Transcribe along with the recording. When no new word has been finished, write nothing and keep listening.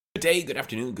day, good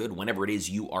afternoon, good whenever it is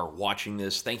you are watching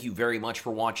this. Thank you very much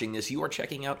for watching this. You are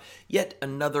checking out yet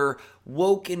another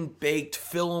woke and baked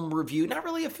film review. Not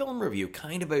really a film review,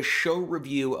 kind of a show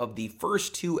review of the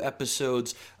first 2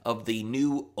 episodes of the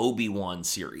new Obi-Wan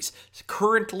series. It's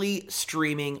currently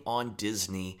streaming on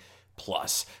Disney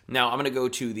Plus. Now, I'm going to go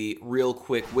to the real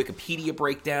quick Wikipedia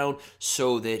breakdown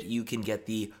so that you can get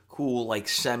the cool, like,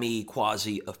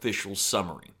 semi-quasi-official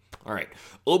summary. All right.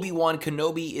 Obi-Wan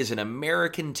Kenobi is an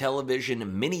American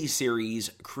television miniseries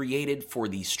created for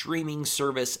the streaming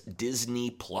service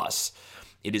Disney Plus.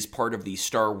 It is part of the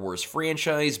Star Wars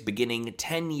franchise, beginning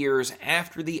 10 years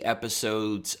after the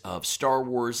episodes of Star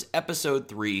Wars Episode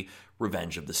 3,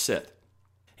 Revenge of the Sith,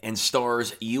 and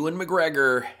stars Ewan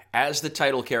McGregor as the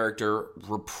title character,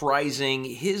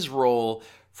 reprising his role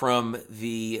from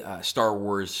the Star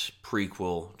Wars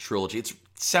prequel trilogy. It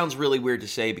sounds really weird to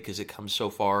say because it comes so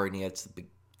far, and yeah, it's the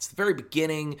very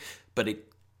beginning, but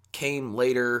it came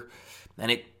later,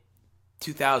 and it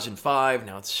 2005,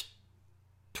 now it's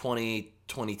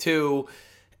 2022,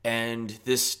 and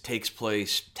this takes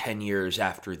place 10 years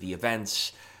after the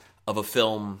events of a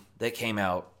film that came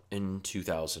out in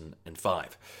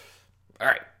 2005. All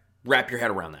right, wrap your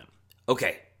head around that.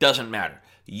 Okay, doesn't matter.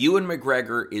 Ewan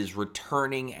McGregor is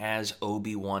returning as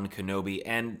Obi-Wan Kenobi,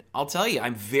 and I'll tell you,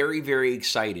 I'm very, very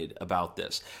excited about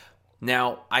this.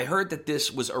 Now, I heard that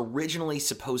this was originally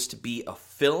supposed to be a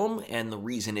film, and the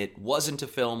reason it wasn't a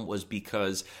film was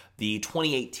because the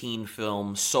 2018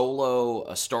 film Solo,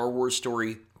 A Star Wars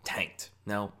Story, tanked.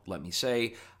 Now, let me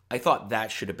say, I thought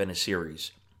that should have been a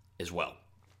series as well.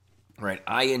 Right,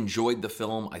 I enjoyed the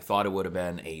film. I thought it would have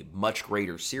been a much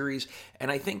greater series,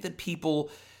 and I think that people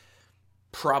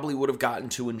probably would have gotten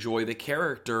to enjoy the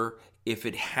character if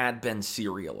it had been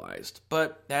serialized.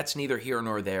 But that's neither here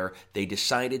nor there. They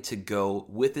decided to go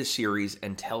with the series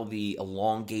and tell the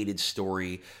elongated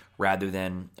story rather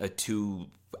than a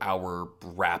 2-hour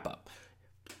wrap-up.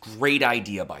 Great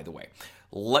idea, by the way.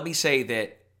 Let me say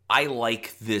that I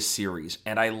like this series,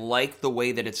 and I like the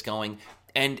way that it's going.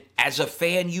 And as a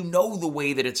fan, you know the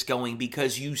way that it's going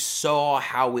because you saw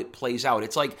how it plays out.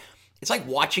 It's like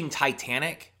watching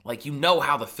Titanic. Like, you know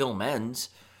how the film ends,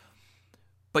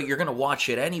 but you're going to watch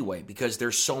it anyway because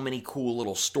there's so many cool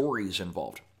little stories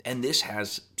involved. And this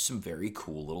has some very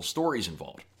cool little stories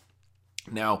involved.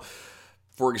 Now,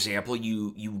 for example,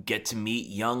 you get to meet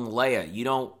young Leia.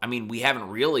 We haven't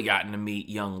really gotten to meet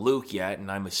young Luke yet,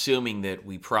 and I'm assuming that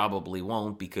we probably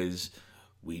won't because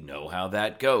we know how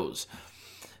that goes.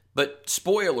 But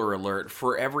spoiler alert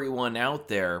for everyone out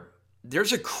there,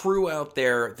 there's a crew out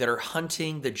there that are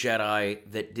hunting the Jedi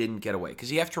that didn't get away.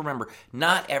 Because you have to remember,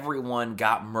 not everyone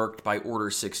got murked by Order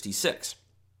 66.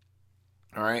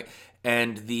 All right?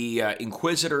 And the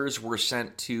Inquisitors were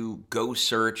sent to go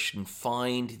search and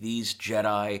find these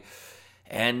Jedi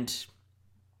and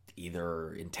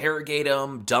either interrogate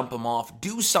them, dump them off,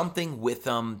 do something with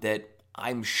them that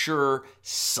I'm sure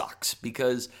sucks.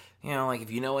 Because, if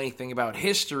you know anything about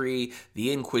history,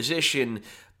 the Inquisition,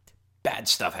 bad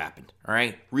stuff happened, all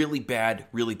right? Really bad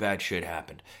shit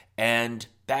happened. And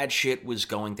bad shit was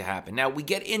going to happen. Now, we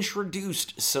get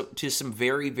introduced to some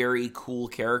very, very cool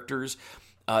characters.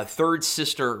 Third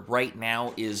Sister right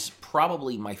now is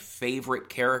probably my favorite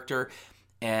character,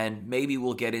 and maybe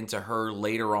we'll get into her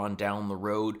later on down the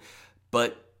road.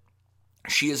 But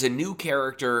she is a new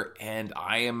character, and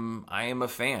I am a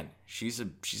fan. She's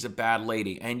a bad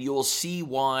lady, and you'll see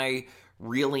why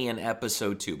really in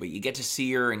episode 2, but you get to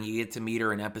see her and you get to meet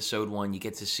her in episode 1. You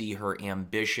get to see her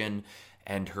ambition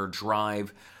and her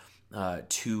drive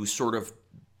to sort of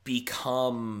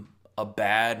become a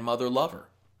bad mother lover.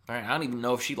 All right, I don't even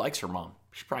know if she likes her mom.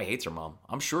 She probably hates her mom.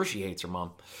 I'm sure she hates her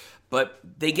mom. But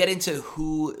they get into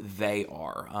who they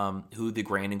are, who the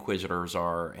Grand Inquisitors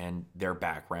are and their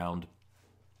background.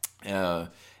 And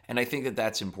I think that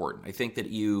that's important. I think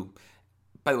that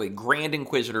by the way, Grand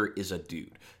Inquisitor is a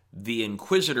dude. The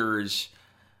Inquisitors,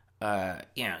 they're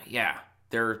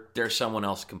someone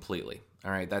else completely.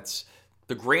 All right, that's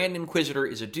the Grand Inquisitor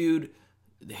is a dude.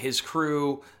 His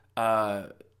crew, they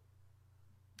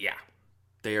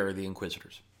are the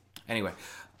Inquisitors. Anyway,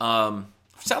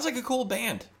 sounds like a cool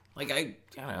band. Like I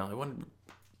don't know. I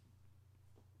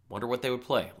wonder what they would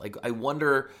play. Like I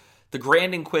wonder. The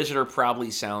Grand Inquisitor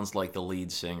probably sounds like the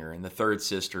lead singer, and the Third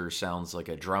Sister sounds like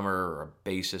a drummer or a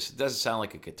bassist. It doesn't sound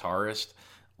like a guitarist.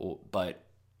 But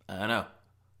I don't know.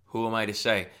 Who am I to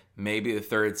say? Maybe the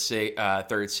Third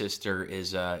Sister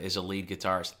is a lead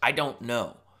guitarist. I don't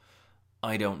know.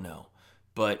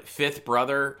 But Fifth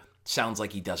Brother sounds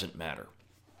like he doesn't matter.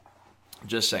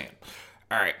 Just saying.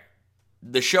 All right.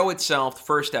 The show itself,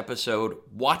 first episode,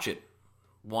 watch it.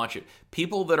 Watch it.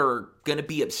 People that are going to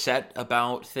be upset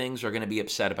about things are going to be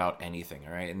upset about anything,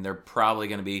 all right? And they're probably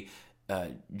going to be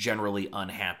generally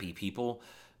unhappy people.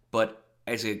 But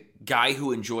as a guy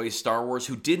who enjoys Star Wars,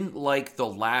 who didn't like the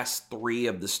last 3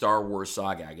 of the Star Wars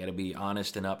saga, I got to be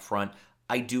honest and upfront,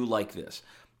 I do like this.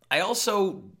 I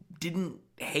also didn't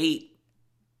hate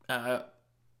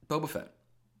Boba Fett.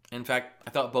 In fact, I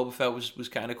thought Boba Fett was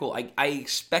kind of cool. I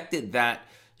expected that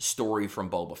story from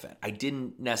Boba Fett. I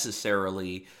didn't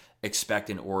necessarily expect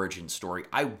an origin story.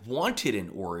 I wanted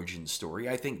an origin story.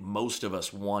 I think most of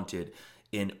us wanted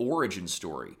an origin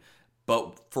story.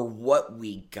 But for what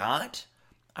we got,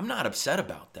 I'm not upset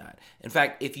about that. In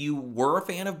fact, if you were a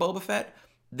fan of Boba Fett,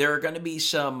 there are going to be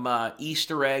some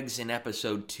Easter eggs in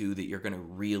episode 2 that you're going to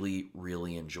really,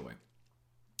 really enjoy.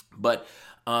 But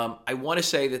I want to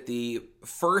say that the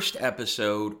first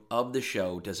episode of the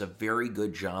show does a very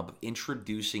good job of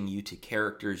introducing you to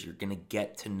characters you're going to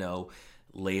get to know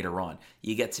later on.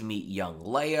 You get to meet young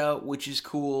Leia, which is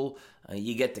cool.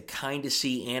 You get to kind of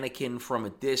see Anakin from a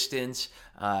distance.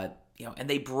 And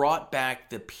they brought back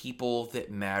the people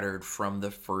that mattered from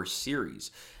the first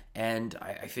series. And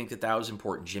I think that was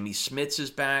important. Jimmy Smits is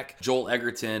back. Joel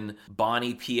Egerton,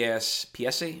 Bonnie Piesse?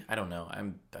 I don't know.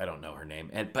 I don't know her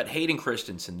name. But Hayden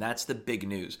Christensen, that's the big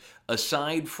news.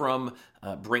 Aside from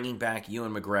bringing back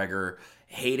Ewan McGregor,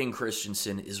 Hayden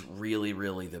Christensen is really,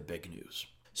 really the big news.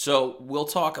 So we'll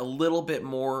talk a little bit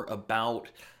more about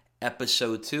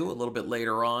episode 2 a little bit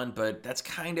later on, but that's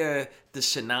kind of the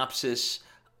synopsis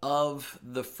of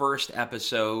the first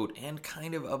episode and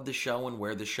kind of the show and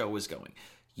where the show is going.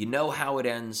 You know how it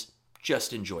ends.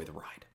 Just enjoy the ride.